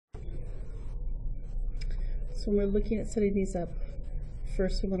So when we're looking at setting these up,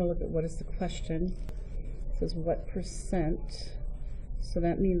 first we want to look at what is the question. It says what percent. So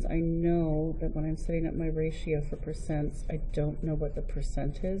that means I know that when I'm setting up my ratio for percents, I don't know what the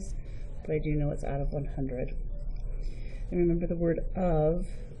percent is, but I do know it's out of 100. And remember, the word of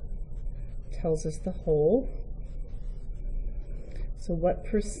tells us the whole. So what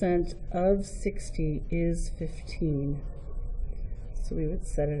percent of 60 is 15? So we would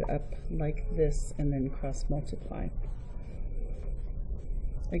set it up like this and then cross multiply.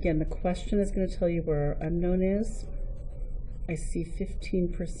 Again, the question is going to tell you where our unknown is. I see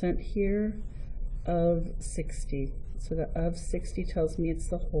 15% here of 60. So the of 60 tells me it's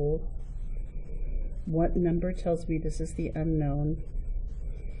the whole. What number tells me this is the unknown?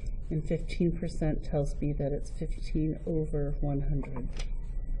 And 15% tells me that it's 15 over 100.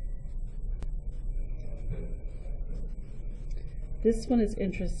 This one is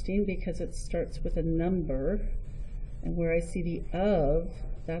interesting because it starts with a number, and where I see the of,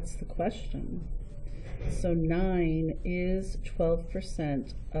 that's the question. So 9 is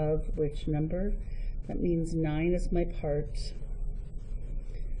 12% of which number? That means 9 is my part.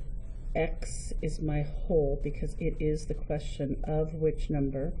 X is my whole because it is the question of which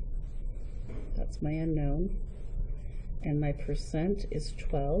number. That's my unknown. And my percent is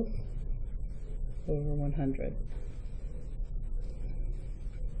 12 over 100.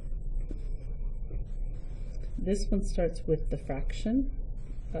 This one starts with the fraction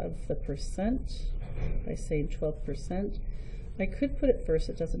of the percent by saying 12%. I could put it first,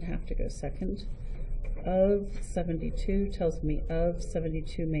 it doesn't have to go second. Of 72 tells me of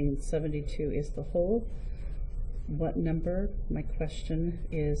 72 means 72 is the whole. What number? My question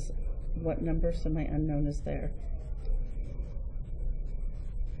is what number, so my unknown is there.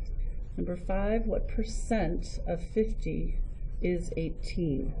 Number 5, what percent of 50 is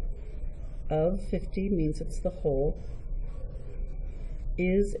 18? Of 50 means it's the whole.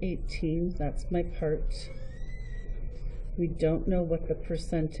 Is 18, that's my part. We don't know what the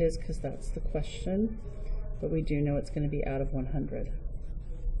percent is because that's the question, but we do know it's going to be out of 100.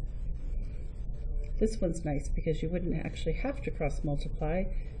 This one's nice because you wouldn't actually have to cross multiply.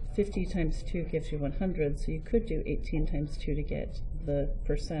 50 times 2 gives you 100, so you could do 18 times 2 to get the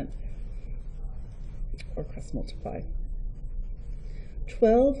percent, or cross multiply.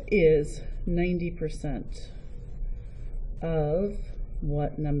 12 is 90% of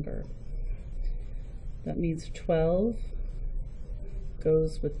what number? That means 12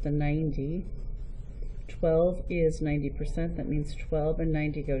 goes with the 90. 12 is 90%, that means 12 and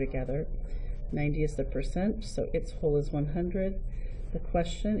 90 go together. 90 is the percent, so its whole is 100. The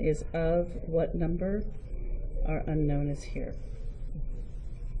question is of what number? Our unknown is here.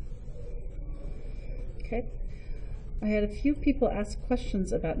 Okay, I had a few people ask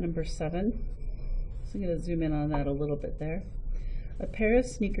questions about number 7, so I'm going to zoom in on that a little bit there. A pair of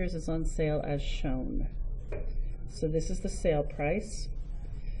sneakers is on sale as shown. So this is the sale price.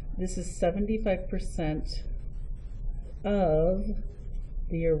 This is 75% of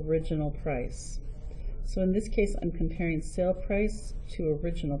the original price. So in this case, I'm comparing sale price to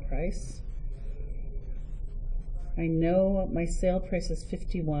original price. I know my sale price is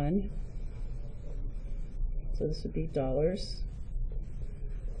 51. So this would be dollars.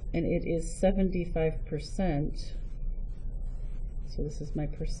 And it is 75%. So this is my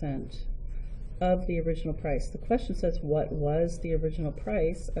percent of the original price. The question says, what was the original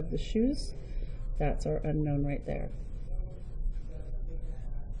price of the shoes? That's our unknown right there.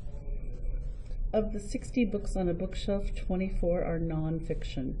 Of the 60 books on a bookshelf, 24 are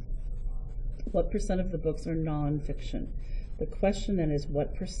nonfiction. What percent of the books are nonfiction? The question then is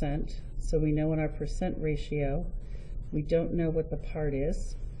what percent? So we know in our percent ratio, we don't know what the part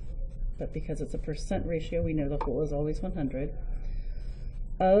is, but because it's a percent ratio, we know the whole is always 100.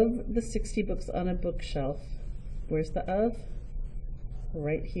 Of the 60 books on a bookshelf, where's the of?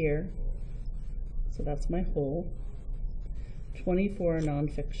 Right here. So that's my whole. 24 are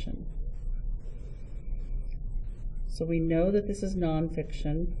nonfiction. So we know that this is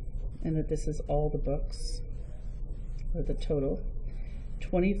nonfiction and that this is all the books, or the total.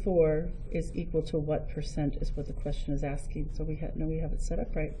 24 is equal to what percent is what the question is asking. So we know we have it set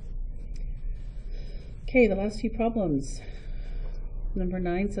up right. Okay, the last few problems. Number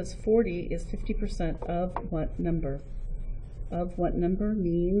 9 says 40 is 50% of what number? Of what number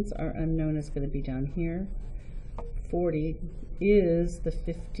means our unknown is going to be down here. 40 is the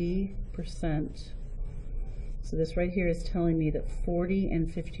 50%. So this right here is telling me that 40 and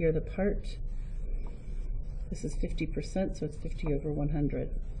 50 are the part. This is 50%, so it's 50 over 100.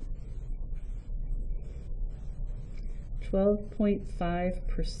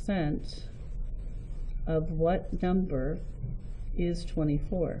 12.5% of what number is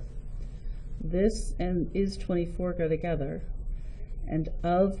 24? This and is 24 go together, and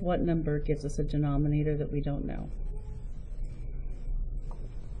of what number gives us a denominator that we don't know.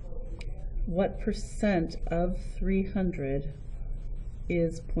 What percent of 300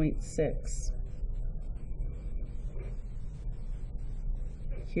 is 0.6?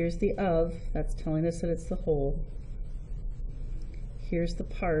 Here's the of, that's telling us that it's the whole. Here's the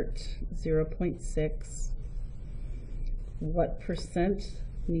part, 0.6. What percent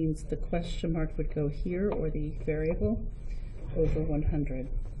means the question mark would go here, or the variable, over 100.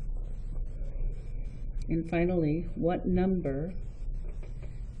 And finally, what number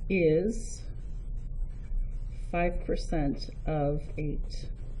is 5% of 8?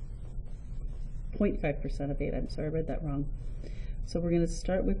 0.5% of 8, I'm sorry, I read that wrong. So we're going to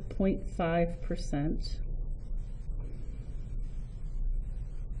start with 0.5%.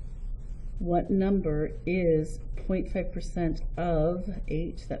 What number is 0.5% of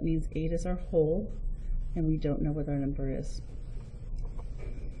 8? That means 8 is our whole, and we don't know what our number is.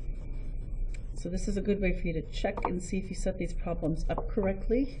 So this is a good way for you to check and see if you set these problems up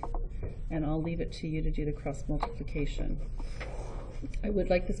correctly, and I'll leave it to you to do the cross multiplication. I would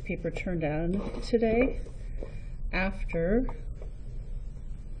like this paper turned down today after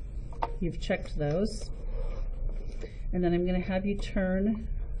you've checked those, and then I'm going to have you turn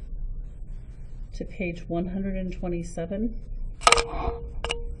to page 127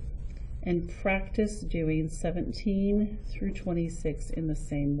 and practice doing 17 through 26 in the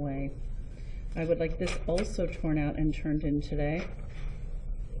same way. I would like this also torn out and turned in today.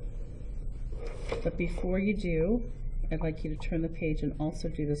 But before you do, I'd like you to turn the page and also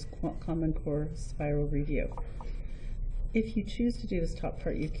do this Common Core spiral review. If you choose to do this top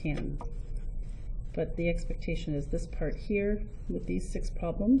part, you can. But the expectation is this part here with these 6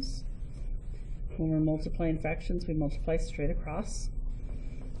 problems. When we're multiplying fractions, we multiply straight across.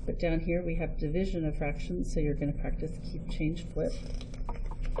 But down here we have division of fractions, so you're going to practice keep, change, flip.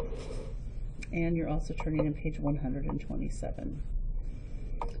 And you're also turning in page 127.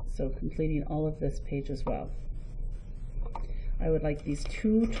 So completing all of this page as well. I would like these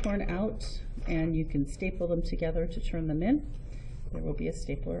 2 torn out, and you can staple them together to turn them in. There will be a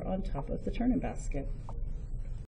stapler on top of the turn-in basket.